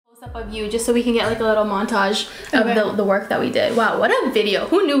close-up of you just so we can get like a little montage of the work that we did. Wow, what a video.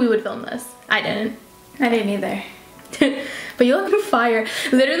 Who knew we would film this? I didn't either. But you look fire.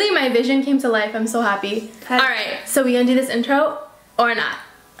 Literally my vision came to life. I'm so happy. Alright, so we gonna do this intro or not?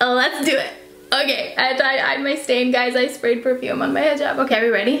 Let's do it. Okay, I tried to hide my stain, guys. I sprayed perfume on my hijab. Okay, are we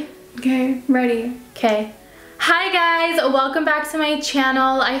ready? Okay, ready. Okay. Hi guys, welcome back to my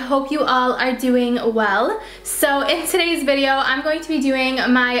channel. I hope you all are doing well. So in today's video, I'm going to be doing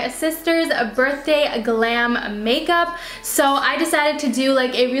my sister's birthday glam makeup. So I decided to do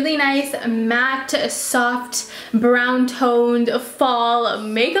like a really nice matte, soft, brown toned fall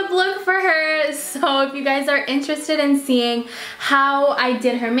makeup look for her. So if you guys are interested in seeing how I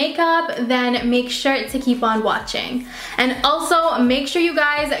did her makeup, then make sure to keep on watching. And also make sure you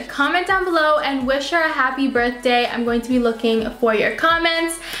guys comment down below and wish her a happy birthday. I'm going to be looking for your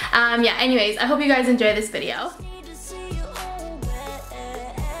comments. Yeah, anyways, I hope you guys enjoy this video.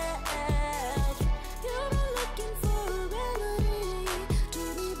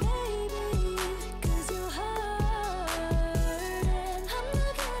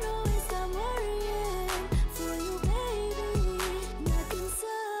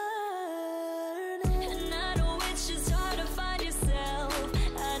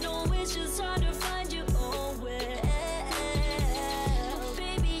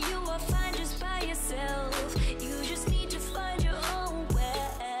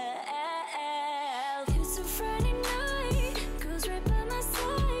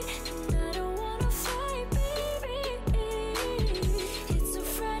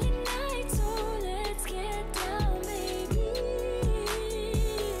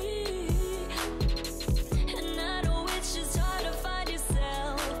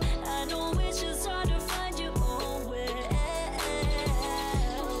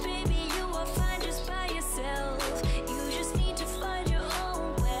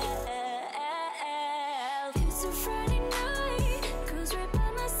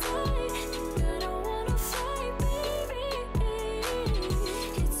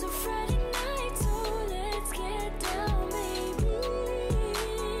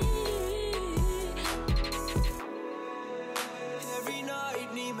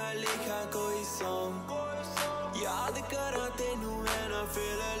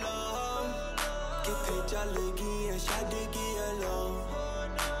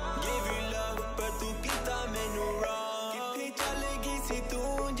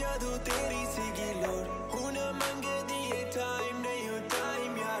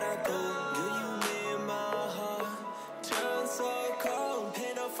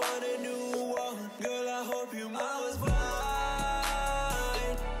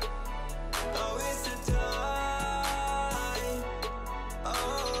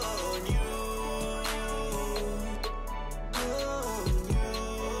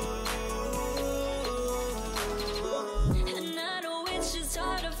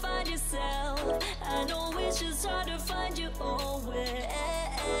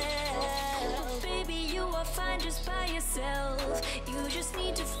 You just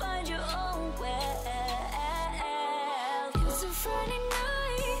need to find your own well. It's a Friday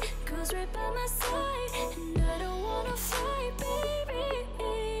night, girls right by my side, and I don't wanna fight, baby.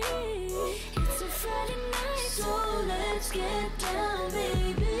 It's a Friday night, so let's get down,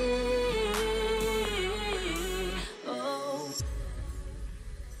 baby. Oh.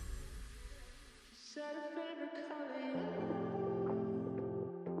 Said a favorite color.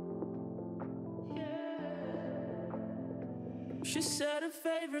 She said her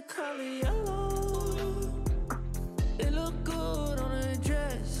favorite color yellow. It looked good on her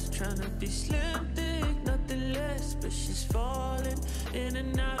dress. Tryna be slim, thick, nothing less. But she's falling in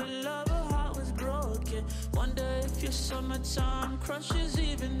and out of love. Her heart was broken. Wonder if your summertime crushes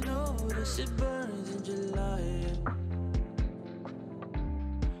even notice it burns in July.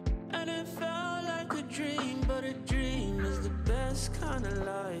 And it felt like a dream, but a dream is the best kind of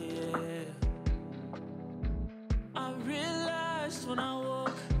lie, yeah. I realized when I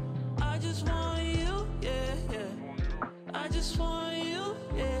woke, I just want you, yeah, yeah. I just want you,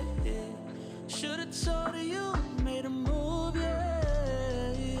 yeah, yeah. Should've told her you made a move,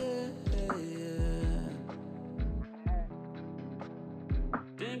 yeah, yeah, yeah.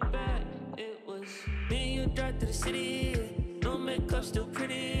 Think back, it was me and you drive through the city, yeah. No makeup, still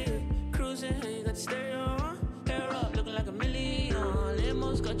pretty, yeah. Cruising, you got the stereo on. Hair up, looking like a million.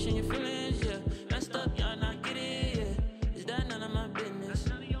 Limos got you in your feelings, yeah. Messed up, y'all not get it, yeah. Is that none of my business?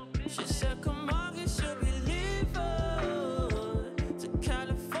 She said, come on, get your believer to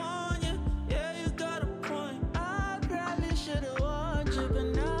California. Yeah, you got a point. I probably should've warned you, but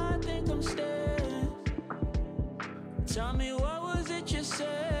now I think I'm staying. Tell me, what was it you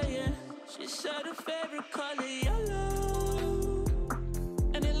said? said her favorite color yellow,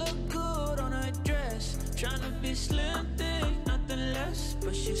 and it looked good on her dress. Tryna be slim, thick, nothing less,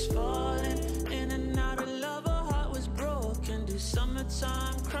 but she's falling in and out of love. Her heart was broken. Do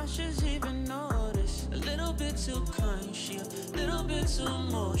summertime crushes even notice? A little bit too kind, she a little bit too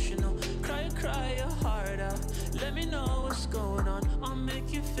emotional. Cry your heart out. Let me know what's going on. I'll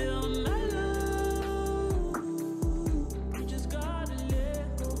make you feel mellow. You just gotta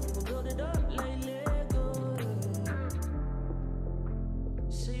let go. We'll build it up like Lego.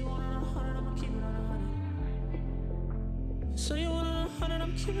 So you want it 100, I'ma keep it on 100. So you want it 100,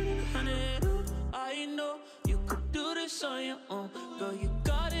 I'm keeping it 100. I know you could do this on your own. Girl, you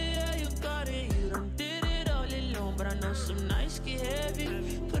got it, yeah, you got it. You done did it all alone, but I know some nights get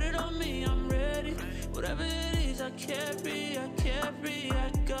heavy. Put it on me, I'm ready. Whatever it is, I carry, I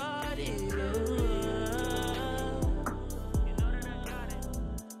got it. You know that I got it.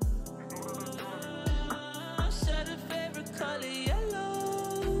 I said her favorite color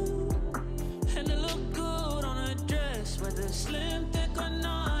yellow, and it looked good on her dress. Whether slim, thick or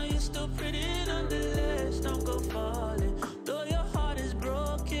not, you're still pretty nonetheless. Don't go falling, though your heart is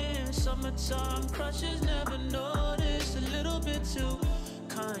broken. Summertime crushes never noticed. A little bit too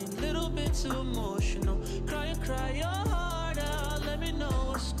kind, little bit too emotional. Cry your heart out. Let me know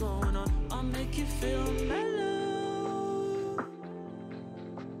what's going on. I'll make you feel mellow.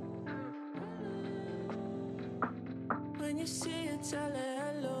 When you see her, tell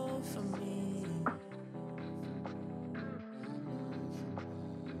her hello for me.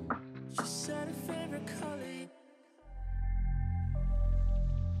 She said her favorite color.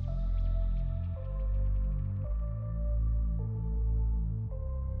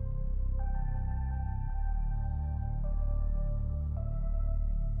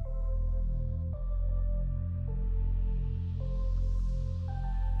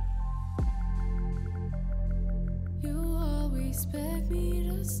 Expect me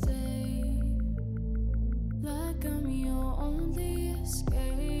to stay, like I'm your only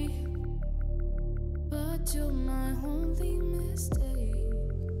escape, but you're my only mistake.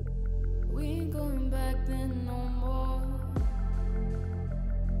 We ain't going back then no more.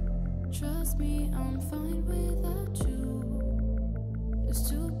 Trust me, I'm fine without you. It's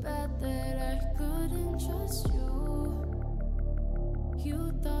too bad that I couldn't trust you.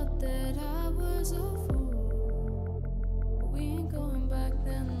 You thought that I was a fool. Going back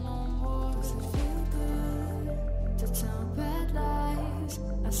then no more. Does it feel good to tell bad lies?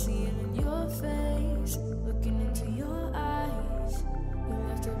 I see it in your face, looking into your eyes. You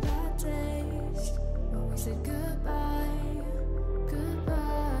left a bad taste when we said goodbye,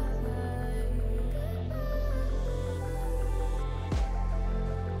 goodbye.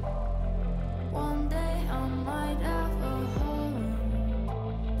 One day I might have a home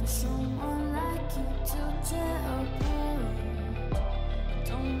for someone like you to tear apart.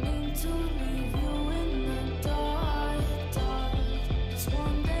 Don't mean to leave you in the dark, dark. 'Cause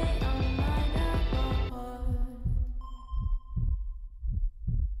one day I might have a heart.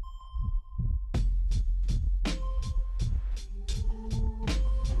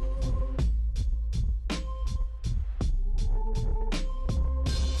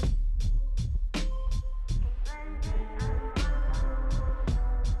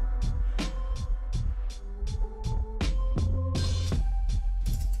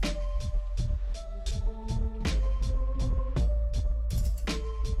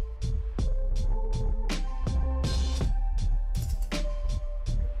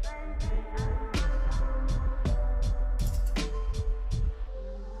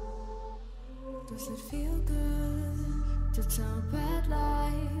 Does it feel good to tell bad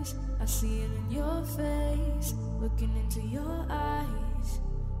lies? I see it in your face, looking into your eyes.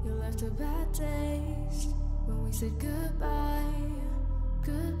 You left a bad taste when we said goodbye,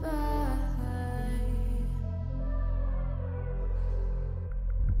 goodbye.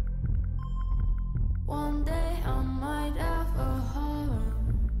 One day I might have a heart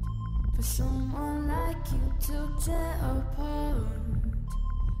for someone like you to tear apart.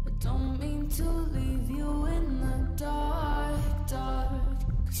 Don't mean to leave you in the dark, dark.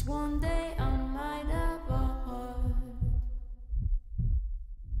 'Cause one day I might have a heart.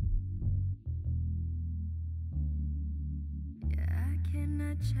 Yeah, I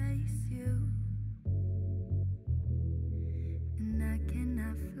cannot chase you, and I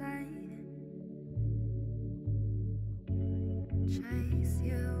cannot fly. Chase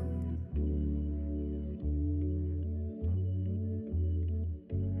you.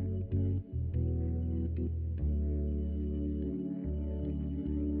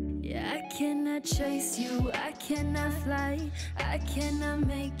 Yeah, I cannot cannot chase you, I cannot fly, I cannot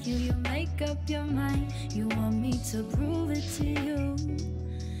make you. You make up your mind, you want me to prove it to you,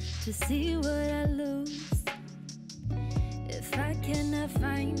 to see what I lose. If I cannot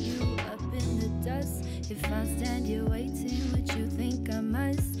find you up in the dust, if I stand here waiting, would you think I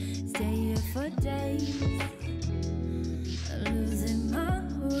must stay here for days, losing my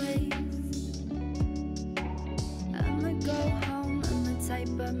way? I'ma go home, I'ma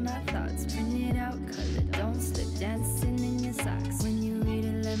type up my thoughts, print it out, color, don't slip, dancing in your socks. When you read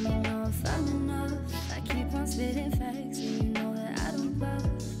it, let me know if I'm enough. I keep on spitting facts, and you know that I don't bluff.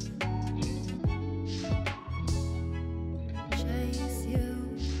 Chase you,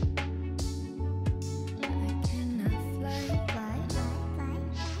 I cannot fly.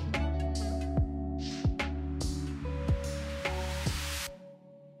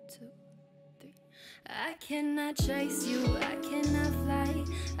 2, 3. I cannot chase you, I cannot fly,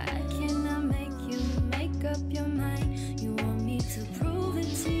 I cannot make you make up your mind. You want me to prove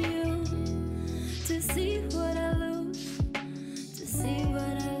it to you, to see what I lose, to see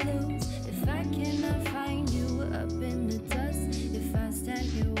what I lose. If I cannot find you up in the dust, if I stand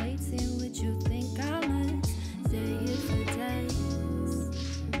here waiting, would you think I must stay here for days?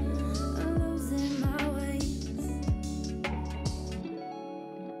 I'm losing my ways.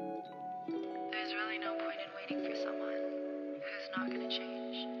 There's really no point in waiting for someone who's not gonna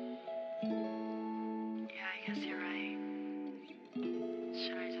change. Yeah, I guess you're right.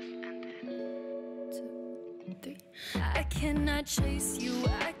 Should I just end it? 2, 3. I cannot chase you,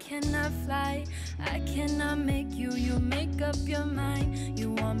 I cannot fly, I cannot make you. You make up your mind,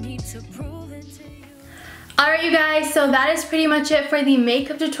 you want me to prove it to you. Alright you guys, so that is pretty much it for the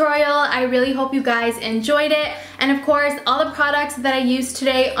makeup tutorial. I really hope you guys enjoyed it. And of course, all the products that I used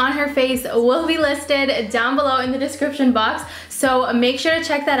today on her face will be listed down below in the description box. So make sure to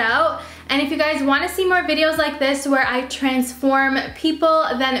check that out. And if you guys want to see more videos like this where I transform people,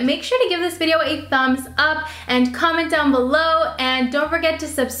 then make sure to give this video a thumbs up and comment down below. And don't forget to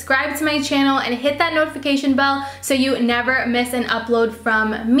subscribe to my channel and hit that notification bell so you never miss an upload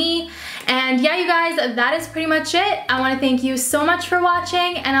from me. And yeah, you guys, that is pretty much it. I want to thank you so much for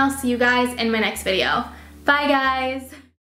watching, and I'll see you guys in my next video. Bye, guys.